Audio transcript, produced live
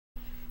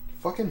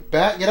Fucking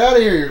bat, get out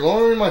of here! You're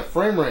lowering my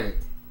frame rate.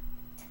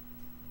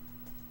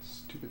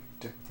 Stupid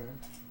dickbag.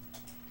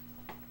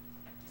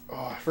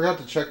 Oh, I forgot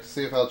to check to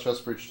see if Al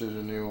Chestbridge did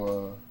a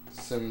new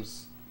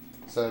Sims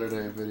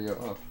Saturday video.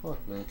 Oh,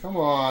 fuck me. Come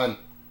on!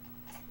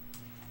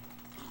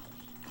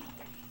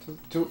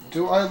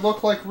 Do I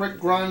look like Rick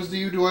Grimes to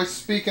you? Do I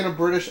speak in a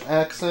British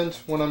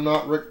accent when I'm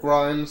not Rick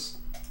Grimes?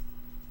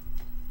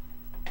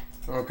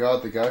 Oh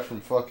god, the guy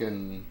from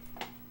fucking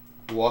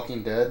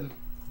Walking Dead?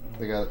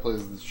 The guy that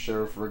plays the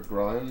Sheriff Rick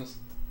Grimes?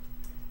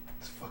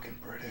 He's fucking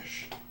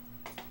British.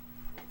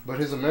 But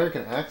his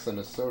American accent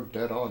is so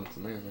dead on, it's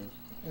amazing.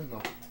 What in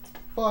the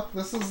fuck?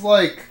 This is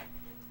like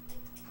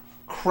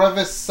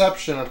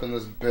Crevas-ception up in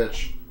this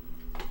bitch.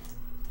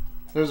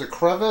 There's a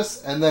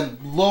crevice, and then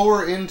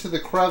lower into the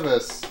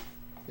crevice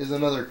is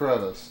another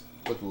crevice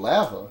with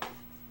lava.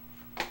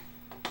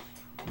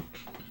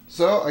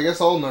 So, I guess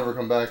I'll never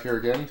come back here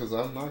again, because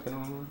I'm not going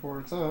to remember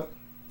where it's at.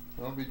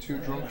 I'll be too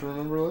drunk to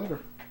remember later.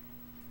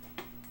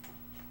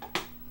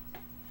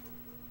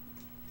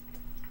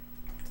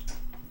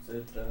 Is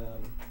it,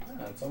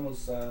 it's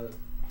almost,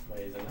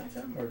 wait, is it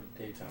nighttime or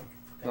daytime?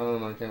 I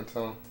don't know, I can't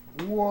tell.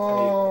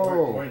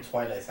 Whoa! We're in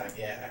Twilight time,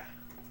 yeah.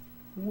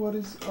 What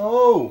is...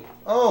 Oh!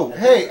 Oh!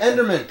 Hey,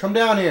 Enderman! Come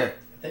down here!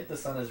 I think the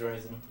sun is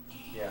rising.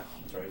 Yeah,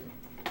 it's rising.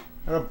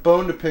 I got a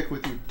bone to pick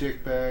with you,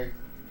 dickbag.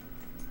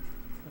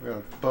 I got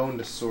a bone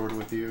to sword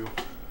with you.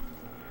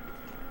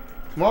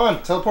 Come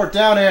on! Teleport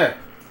down here!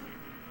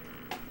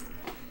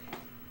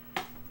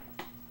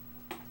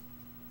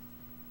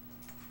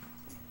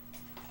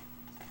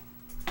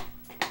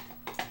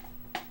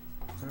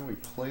 Now we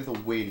play the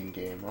waiting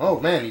game. Oh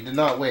man, he did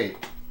not wait.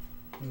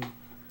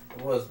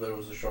 It was, but it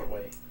was a short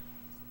wait.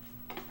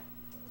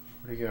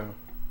 Where'd he go?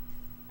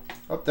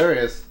 Oh, there he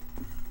is.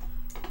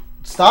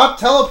 Stop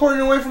teleporting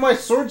away from my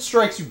sword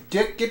strikes, you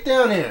dick! Get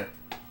down here!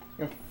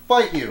 I'm gonna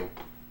fight you!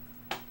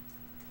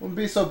 Wouldn't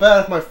be so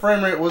bad if my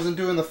frame rate wasn't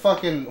doing the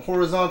fucking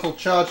horizontal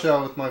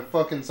cha-cha with my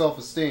fucking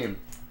self-esteem.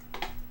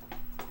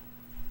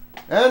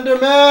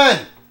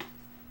 Enderman!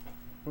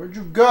 Where'd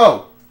you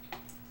go?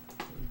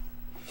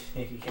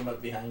 He came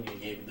up behind you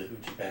and gave you the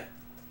hoochie pat.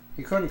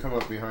 He couldn't come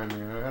up behind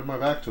me. I had my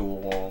back to a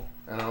wall,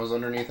 and I was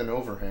underneath an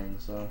overhang,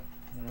 so...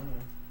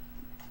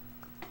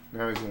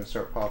 Now he's gonna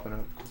start popping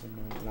up because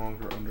I'm no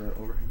longer under an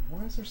overhang.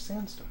 Why is there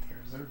sandstone here?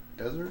 Is there a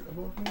desert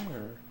above me,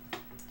 or...?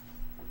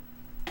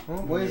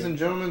 Well, ladies and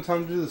gentlemen,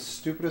 time to do the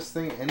stupidest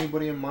thing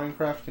anybody in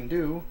Minecraft can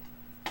do.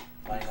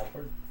 Mine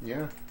upward?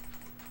 Yeah.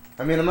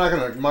 I mean, I'm not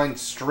gonna mine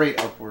straight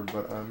upward,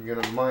 but I'm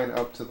gonna mine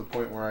up to the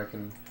point where I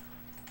can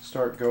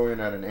start going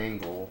at an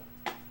angle.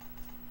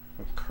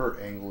 A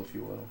Kurt angle, if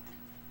you will.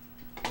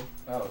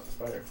 Oh, it's a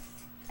spider.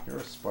 You're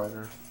a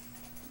spider.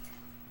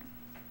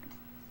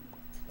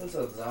 What's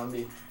up,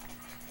 zombie?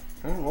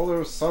 Oh, well, there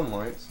was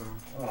sunlight, so...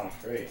 Oh,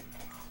 great.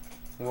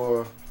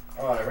 Well,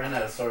 Oh, I ran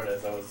out of sword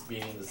as I was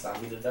beating the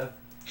zombie to death.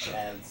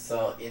 And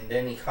so, and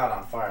then he caught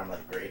on fire. I'm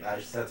like, great. I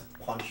just had to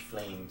punch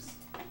flames.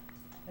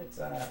 It's,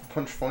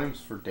 punch flames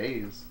for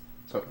days.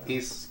 So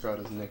Ace got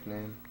his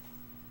nickname.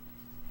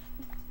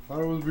 I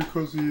thought it was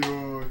because he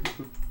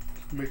could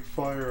make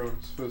fire on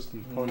his fist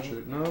and punch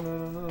it. No, no,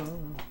 no, no,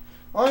 no.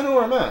 Oh, I know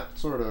where I'm at,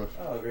 sort of.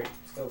 Oh, great.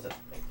 Skeleton.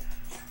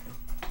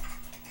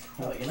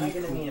 Oh, you're not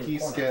getting me in the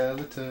corner.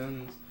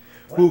 Skeletons.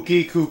 What?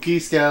 Hooky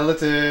kooky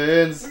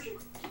skeletons.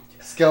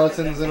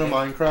 Skeletons in a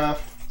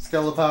Minecraft.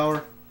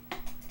 Skelepower.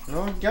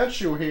 No, I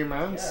got you here,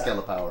 man. Yeah.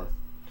 Skelepower.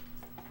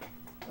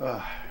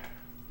 So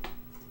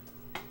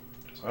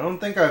I don't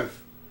think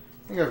I've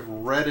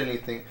read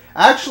anything.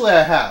 Actually,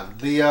 I have.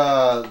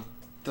 The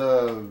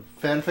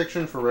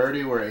fanfiction for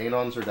Rarity where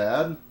Anon's her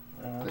dad,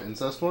 the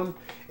incest one.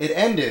 It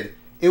ended.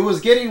 It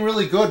was getting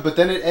really good, but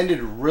then it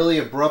ended really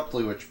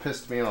abruptly, which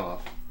pissed me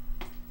off.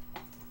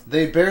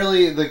 The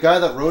guy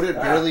that wrote it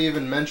barely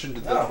even mentioned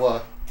that.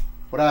 What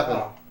happened?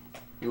 Oh.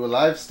 You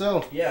alive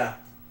still? Yeah,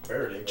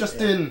 barely.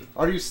 Justin,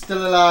 are you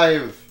still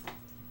alive?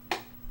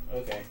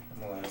 Okay,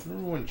 I'm alive.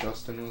 Remember when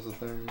Justin was a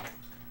thing?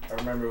 I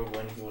remember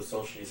when he was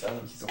socially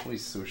silenced. He's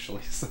always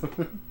socially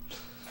silenced.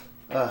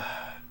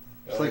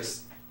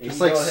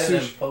 Just like go ahead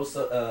and post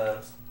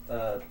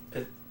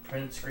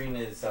print screen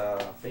his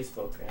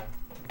Facebook. Yeah.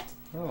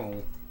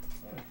 Oh.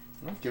 Yeah.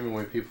 I'm not giving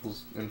away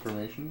people's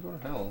information. Go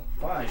to hell.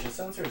 Fine, you should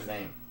censor his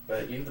name,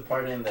 but leave the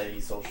part in that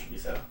he's socially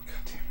set up.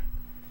 God damn it.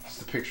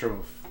 Just a picture of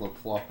a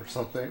flip-flop or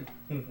something.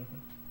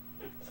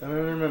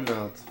 Enderman?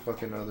 No, it's a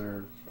fucking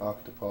other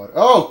octopod.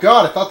 Oh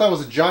god, I thought that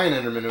was a giant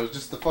Enderman. It was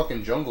just the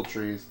fucking jungle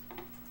trees.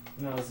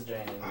 No, it's a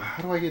giant Enderman.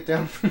 How do I get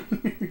down from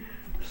here?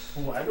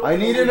 Well, I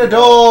need an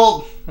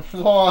adult!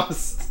 I'm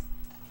lost.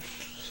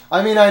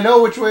 I mean, I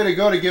know which way to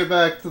go to get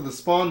back to the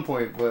spawn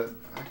point, but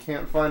I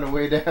can't find a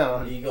way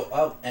down. You go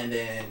up and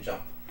then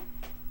jump.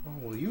 Oh,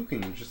 well, you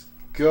can just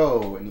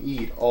go and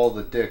eat all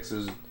the dicks.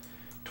 There's a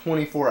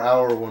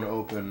 24-hour one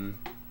open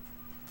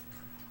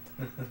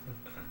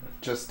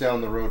just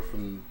down the road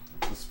from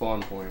the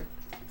spawn point.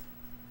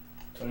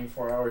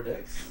 24-hour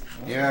dicks?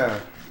 Oh. Yeah.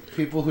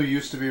 People who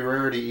used to be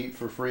Rarity eat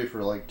for free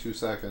for like 2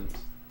 seconds.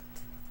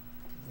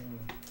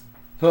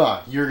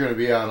 Huh, you're gonna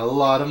be on a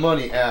lot of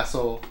money,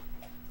 asshole.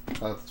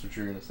 That's what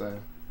you're gonna say.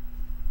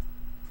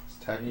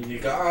 You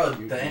got, oh,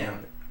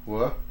 damn.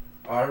 What?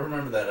 Oh, I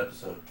remember that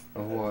episode.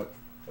 Of what?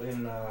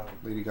 In,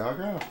 Lady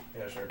Gaga?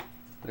 Yeah, sure.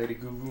 Lady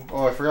Goo Goo.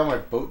 Oh, I forgot my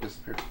boat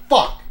disappeared.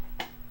 Fuck!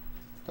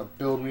 To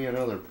build me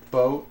another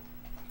boat.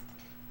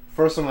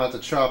 First, I'm gonna have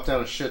to chop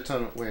down a shit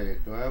ton of.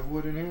 Wait, do I have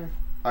wood in here?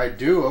 I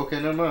do.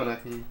 Okay, never mind. I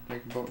can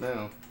make a boat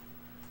now.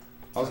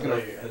 I was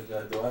gonna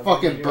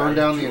fucking burn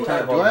down the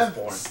entire. Do I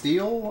have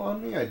steel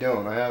on me? I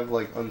don't. I have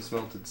like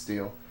unsmelted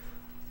steel.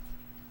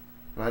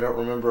 And I don't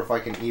remember if I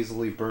can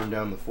easily burn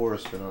down the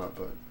forest or not.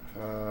 But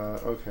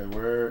okay,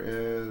 where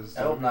is?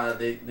 I hope not.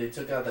 They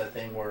took out that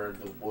thing where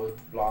the wood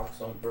blocks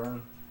don't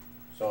burn.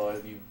 So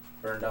if you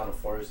burn down the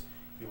forest,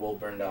 you will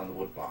burn down the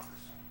wood blocks.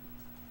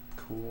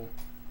 Cool.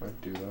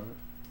 I'd do that.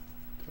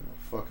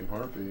 Fucking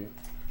harpy.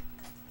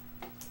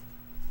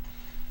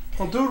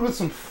 I'll do it with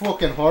some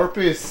fucking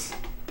harpies.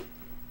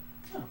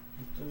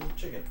 Oh,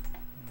 chicken.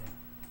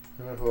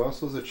 Yeah, who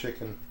else was a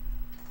chicken?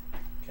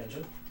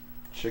 Kenshin?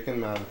 Chicken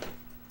Man.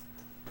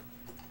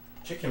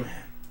 Chicken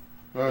Man.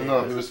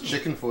 No, he was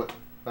Chickenfoot.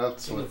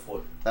 That's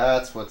Chickenfoot.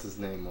 That's what his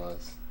name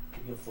was.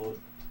 Chickenfoot.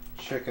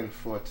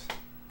 Chickenfoot.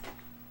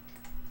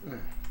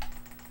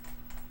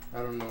 I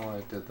don't know why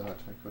I did that.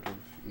 I could have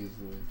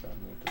easily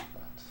downloaded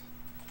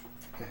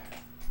that.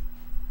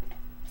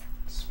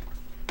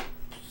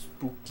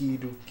 Spooky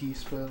dooky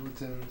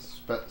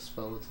skeletons.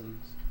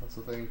 Skeletons. That's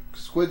the thing.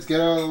 Squids, get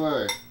out of the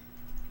way.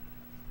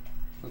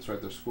 That's right,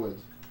 they're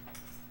squids.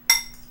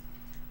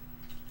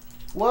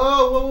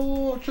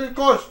 Whoa, chicken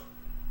gosh!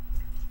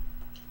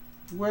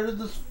 Where did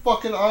this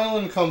fucking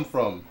island come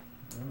from?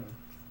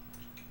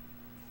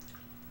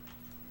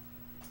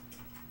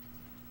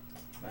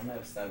 My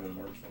map's not been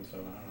working, so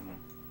I don't know.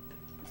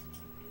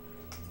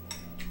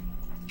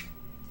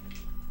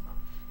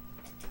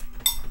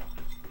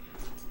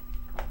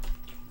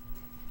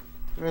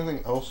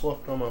 Anything else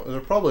left on my... There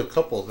are probably a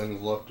couple of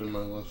things left in my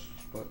list,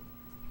 but...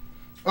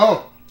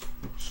 Oh!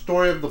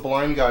 Story of the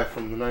blind guy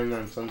from the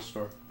 99 Cent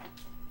Store.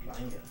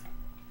 Blind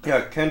guy?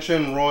 Yeah,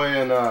 Kenshin, Roy,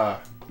 and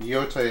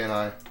Yote and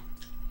I.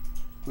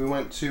 We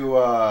went to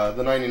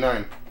the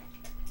 99.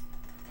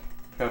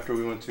 After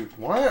we went to...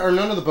 Why are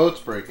none of the boats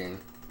breaking?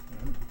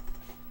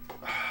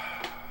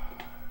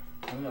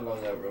 I'm gonna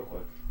log out real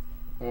quick.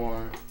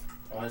 Why?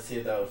 I want to see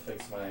if that would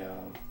fix my,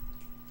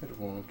 It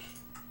won't.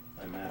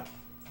 my map.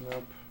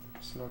 Nope.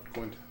 It's not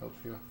going to help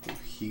you, you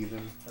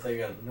heathen. I thought you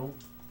were gonna, nope.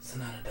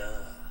 Sonata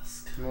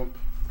Dusk. Nope.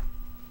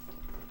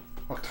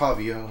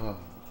 Octavia.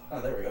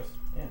 Oh, there we go.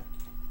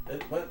 Yeah.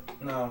 What?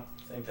 No.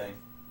 Same thing.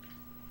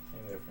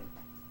 Same different.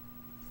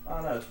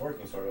 Oh, no, it's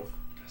working, sort of.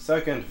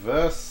 Second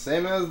verse,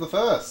 same as the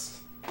first.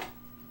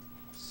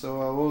 So,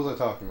 what was I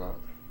talking about?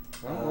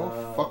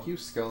 Oh, fuck you,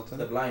 skeleton.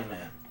 The blind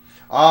man.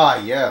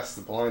 Ah, yes,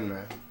 the blind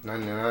man.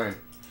 99.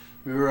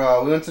 We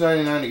went to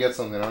 99 to get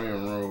something. I don't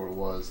even remember what it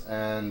was.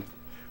 And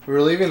we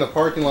were leaving the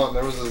parking lot, and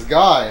there was this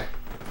guy.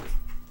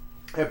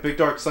 He had big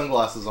dark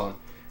sunglasses on.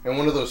 And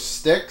one of those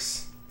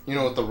sticks, you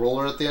know, with the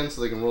roller at the end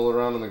so they can roll it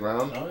around on the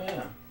ground. Oh,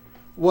 yeah.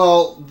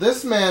 Well,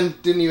 this man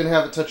didn't even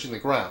have it touching the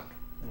ground.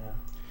 Yeah.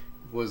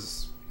 It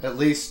was at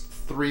least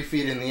 3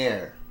 feet in the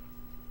air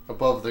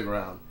above the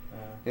ground.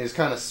 Yeah. He's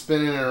kind of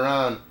spinning it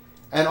around.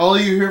 And all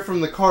you hear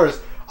from the car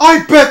is,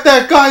 I bet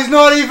that guy's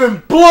not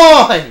even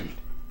blind!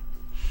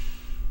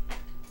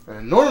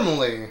 And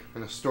normally,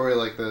 in a story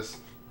like this,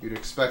 you'd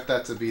expect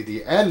that to be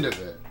the end of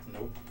it.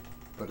 Nope.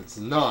 But it's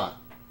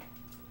not.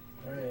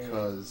 Right.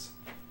 Because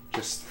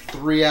just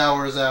 3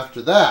 hours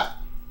after that...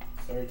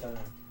 Story time.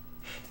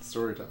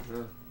 Story time,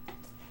 yeah.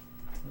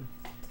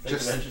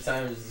 It's like Adventure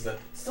Time is just like,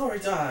 story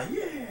time,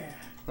 yeah!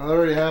 Well, that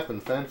already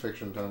happened,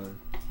 fanfiction time.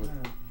 With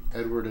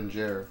Edward and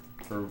Jer.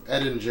 Or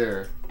Ed and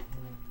Jer.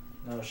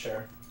 No,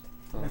 sure.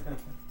 Oh,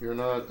 you're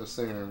not a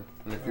singer,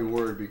 and if you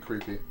were, it'd be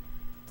creepy.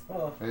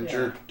 Well, and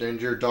yeah.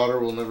 your daughter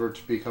will never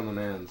become a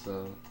man,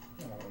 so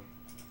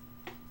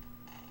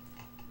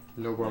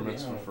no bar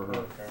mitzvah for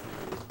her.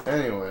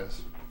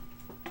 Anyways,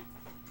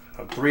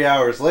 3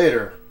 hours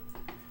later,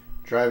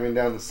 driving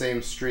down the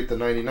same street the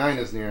 99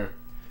 is near,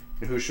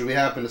 and who should we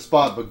happen to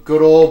spot but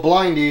good old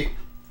Blindy?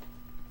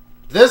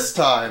 This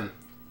time,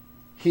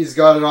 he's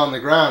got it on the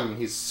ground and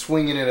he's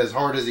swinging it as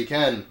hard as he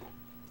can.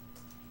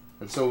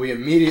 And so we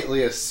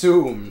immediately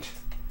assumed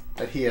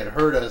that he had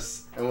heard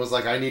us and was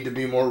like, I need to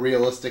be more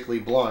realistically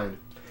blind.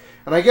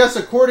 And I guess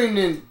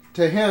according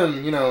to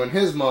him, you know, in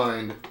his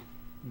mind,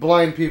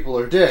 blind people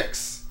are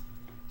dicks.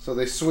 So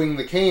they swing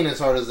the cane as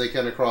hard as they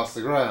can across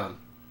the ground.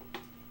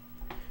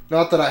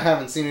 Not that I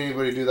haven't seen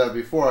anybody do that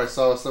before. I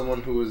saw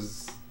someone who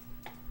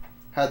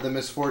had the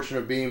misfortune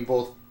of being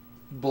both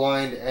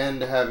blind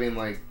and having,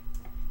 like,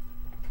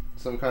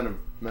 some kind of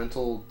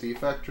mental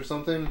defect or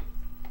something.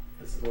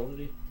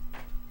 Disability?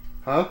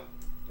 Huh?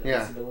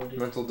 Yeah, disability?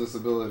 Mental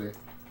disability.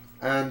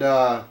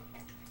 And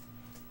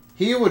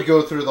he would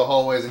go through the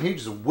hallways and he'd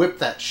just whip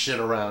that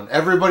shit around.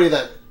 Everybody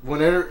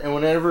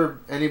whenever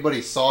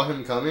anybody saw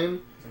him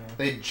coming,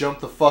 they'd jump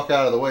the fuck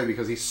out of the way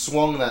because he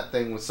swung that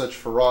thing with such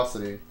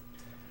ferocity.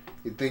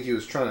 You'd think he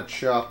was trying to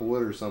chop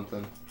wood or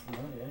something. Oh,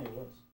 yeah.